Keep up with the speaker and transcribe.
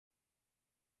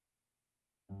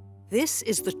This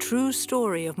is the true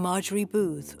story of Margery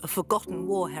Booth, a forgotten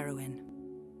war heroine.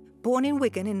 Born in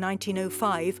Wigan in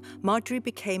 1905, Margery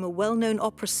became a well-known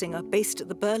opera singer based at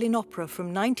the Berlin Opera from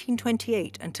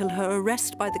 1928 until her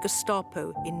arrest by the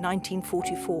Gestapo in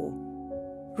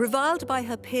 1944. Reviled by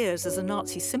her peers as a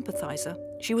Nazi sympathiser,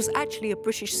 she was actually a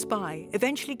British spy,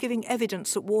 eventually giving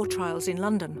evidence at war trials in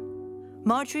London.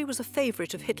 Margery was a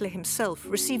favourite of Hitler himself,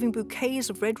 receiving bouquets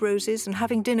of red roses and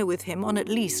having dinner with him on at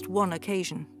least one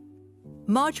occasion.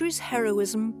 Margery's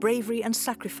heroism, bravery and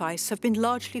sacrifice have been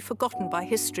largely forgotten by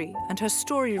history, and her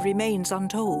story remains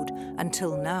untold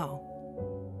until now.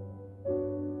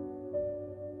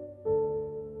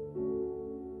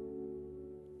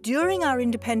 During our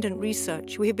independent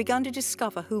research, we have begun to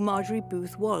discover who Margery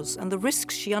Booth was and the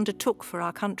risks she undertook for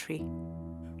our country.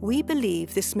 We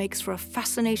believe this makes for a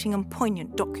fascinating and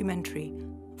poignant documentary.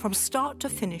 From start to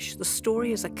finish, the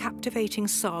story is a captivating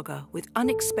saga with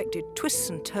unexpected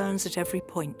twists and turns at every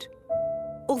point.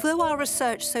 Although our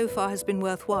research so far has been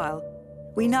worthwhile,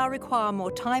 we now require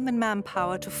more time and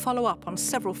manpower to follow up on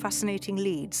several fascinating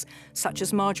leads, such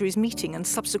as Margery's meeting and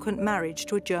subsequent marriage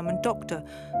to a German doctor,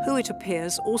 who, it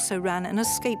appears, also ran an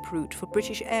escape route for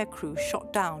British aircrew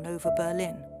shot down over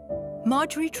Berlin.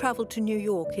 Margery travelled to New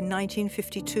York in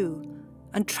 1952,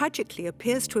 and tragically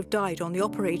appears to have died on the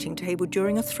operating table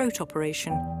during a throat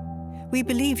operation. We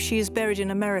believe she is buried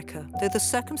in America, though the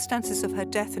circumstances of her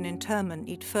death and interment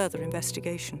need further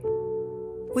investigation.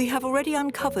 We have already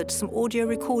uncovered some audio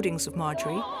recordings of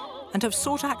Margery and have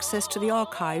sought access to the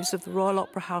archives of the Royal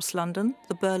Opera House London,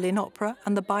 the Berlin Opera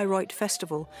and the Bayreuth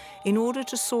Festival in order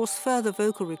to source further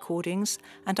vocal recordings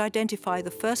and identify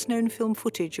the first known film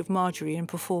footage of Margery in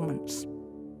performance.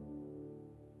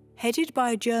 Headed by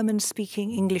a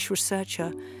German-speaking English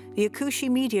researcher, the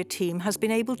Akushi media team has been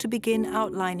able to begin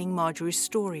outlining Margery's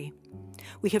story.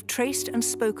 We have traced and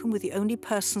spoken with the only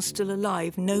person still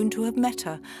alive known to have met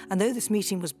her, and though this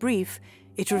meeting was brief,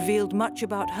 it revealed much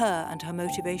about her and her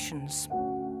motivations.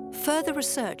 Further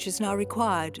research is now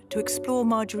required to explore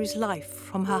Margery's life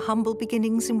from her humble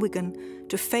beginnings in Wigan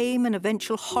to fame and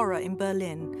eventual horror in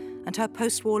Berlin, and her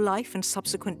post-war life and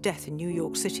subsequent death in New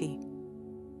York City.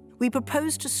 We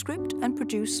propose to script and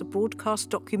produce a broadcast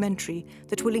documentary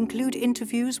that will include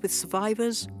interviews with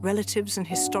survivors, relatives and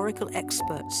historical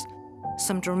experts,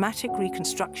 some dramatic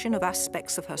reconstruction of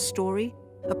aspects of her story,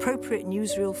 appropriate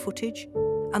newsreel footage,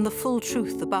 and the full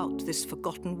truth about this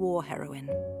forgotten war heroine.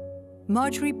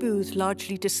 Margery Booth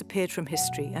largely disappeared from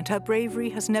history, and her bravery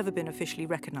has never been officially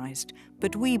recognised,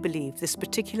 but we believe this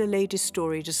particular lady's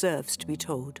story deserves to be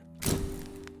told.